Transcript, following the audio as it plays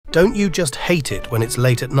Don't you just hate it when it's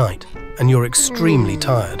late at night and you're extremely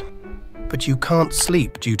tired, but you can't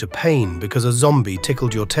sleep due to pain because a zombie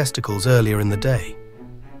tickled your testicles earlier in the day?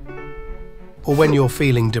 Or when you're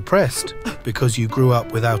feeling depressed because you grew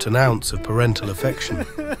up without an ounce of parental affection?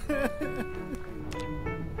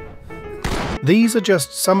 These are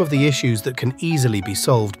just some of the issues that can easily be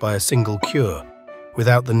solved by a single cure,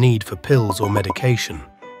 without the need for pills or medication.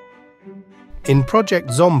 In Project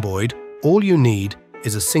Zomboid, all you need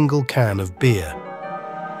is a single can of beer.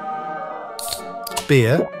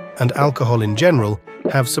 Beer, and alcohol in general,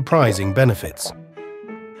 have surprising benefits.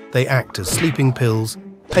 They act as sleeping pills,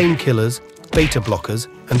 painkillers, beta blockers,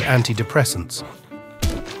 and antidepressants.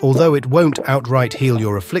 Although it won't outright heal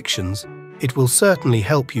your afflictions, it will certainly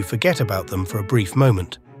help you forget about them for a brief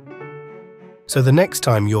moment. So the next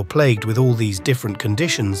time you're plagued with all these different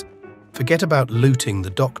conditions, forget about looting the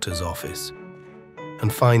doctor's office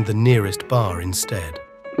and find the nearest bar instead.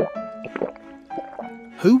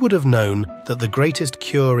 Who would have known that the greatest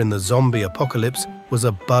cure in the zombie apocalypse was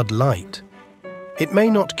a Bud Light? It may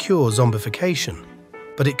not cure zombification,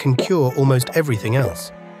 but it can cure almost everything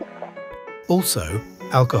else. Also,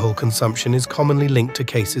 alcohol consumption is commonly linked to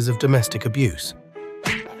cases of domestic abuse.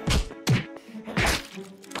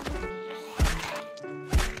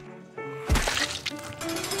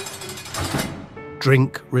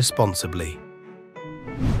 Drink responsibly.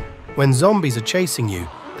 When zombies are chasing you,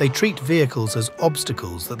 they treat vehicles as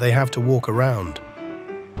obstacles that they have to walk around.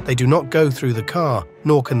 They do not go through the car,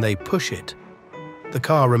 nor can they push it. The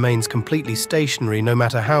car remains completely stationary no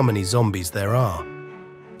matter how many zombies there are.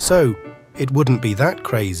 So, it wouldn't be that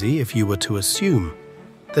crazy if you were to assume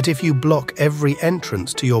that if you block every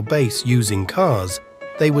entrance to your base using cars,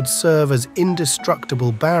 they would serve as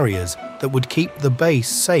indestructible barriers that would keep the base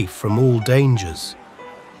safe from all dangers.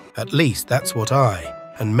 At least that's what I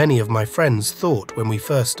and many of my friends thought when we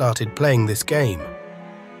first started playing this game.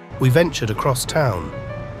 We ventured across town,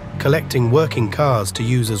 collecting working cars to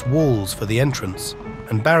use as walls for the entrance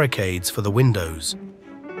and barricades for the windows.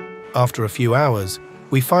 After a few hours,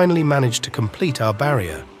 we finally managed to complete our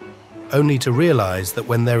barrier, only to realize that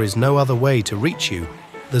when there is no other way to reach you,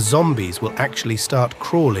 the zombies will actually start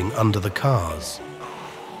crawling under the cars.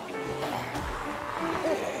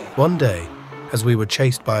 One day, as we were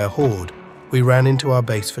chased by a horde, we ran into our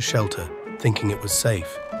base for shelter, thinking it was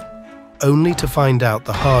safe, only to find out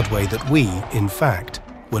the hard way that we, in fact,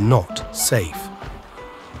 were not safe.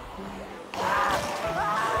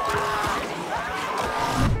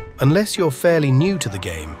 Unless you're fairly new to the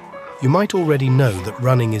game, you might already know that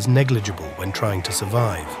running is negligible when trying to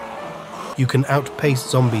survive. You can outpace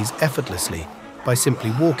zombies effortlessly by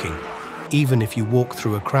simply walking, even if you walk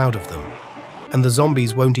through a crowd of them. And the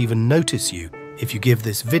zombies won't even notice you if you give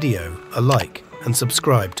this video a like and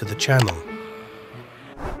subscribe to the channel.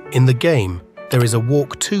 In the game, there is a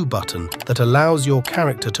walk to button that allows your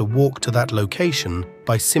character to walk to that location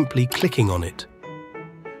by simply clicking on it.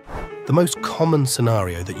 The most common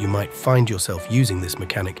scenario that you might find yourself using this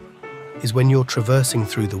mechanic is when you're traversing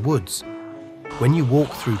through the woods. When you walk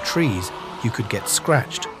through trees, you could get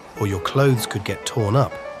scratched or your clothes could get torn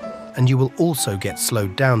up, and you will also get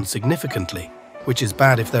slowed down significantly, which is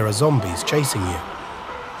bad if there are zombies chasing you.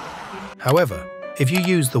 However, if you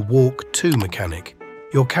use the walk to mechanic,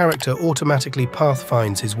 your character automatically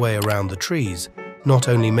pathfinds his way around the trees, not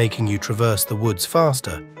only making you traverse the woods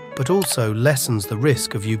faster, but also lessens the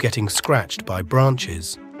risk of you getting scratched by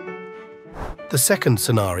branches. The second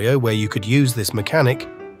scenario where you could use this mechanic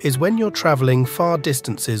is when you're traveling far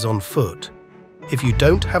distances on foot. If you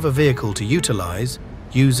don't have a vehicle to utilize,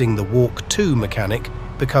 using the walk to mechanic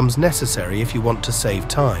becomes necessary if you want to save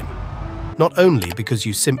time. Not only because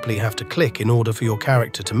you simply have to click in order for your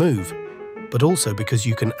character to move, but also because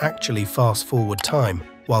you can actually fast forward time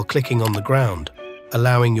while clicking on the ground,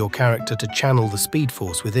 allowing your character to channel the speed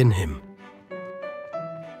force within him.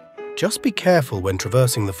 Just be careful when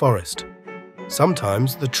traversing the forest.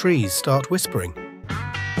 Sometimes the trees start whispering.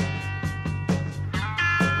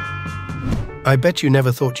 I bet you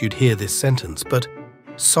never thought you'd hear this sentence, but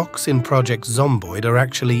socks in Project Zomboid are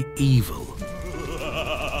actually evil.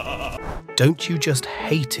 Don't you just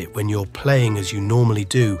hate it when you're playing as you normally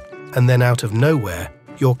do, and then out of nowhere,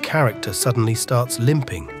 your character suddenly starts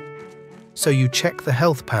limping? So you check the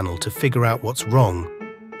health panel to figure out what's wrong,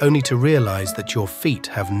 only to realize that your feet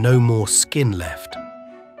have no more skin left.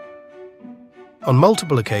 On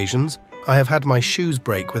multiple occasions, I have had my shoes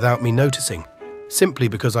break without me noticing, simply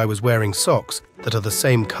because I was wearing socks that are the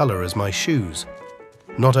same color as my shoes.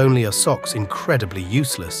 Not only are socks incredibly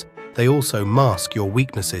useless, they also mask your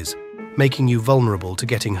weaknesses, making you vulnerable to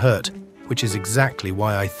getting hurt, which is exactly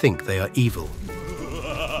why I think they are evil.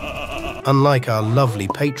 unlike our lovely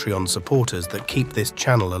Patreon supporters that keep this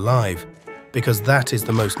channel alive, because that is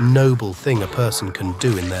the most noble thing a person can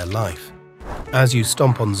do in their life. As you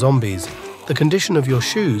stomp on zombies, the condition of your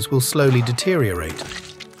shoes will slowly deteriorate,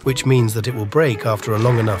 which means that it will break after a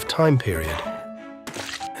long enough time period.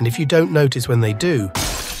 And if you don't notice when they do,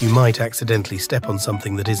 you might accidentally step on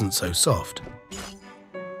something that isn't so soft.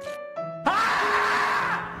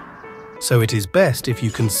 So it is best if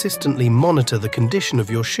you consistently monitor the condition of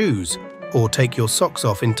your shoes, or take your socks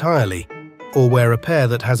off entirely, or wear a pair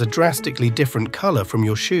that has a drastically different color from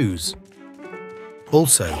your shoes.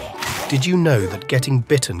 Also, did you know that getting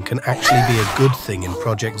bitten can actually be a good thing in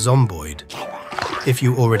Project Zomboid? If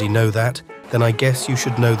you already know that, then I guess you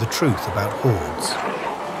should know the truth about hordes.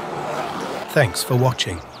 Thanks for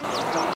watching.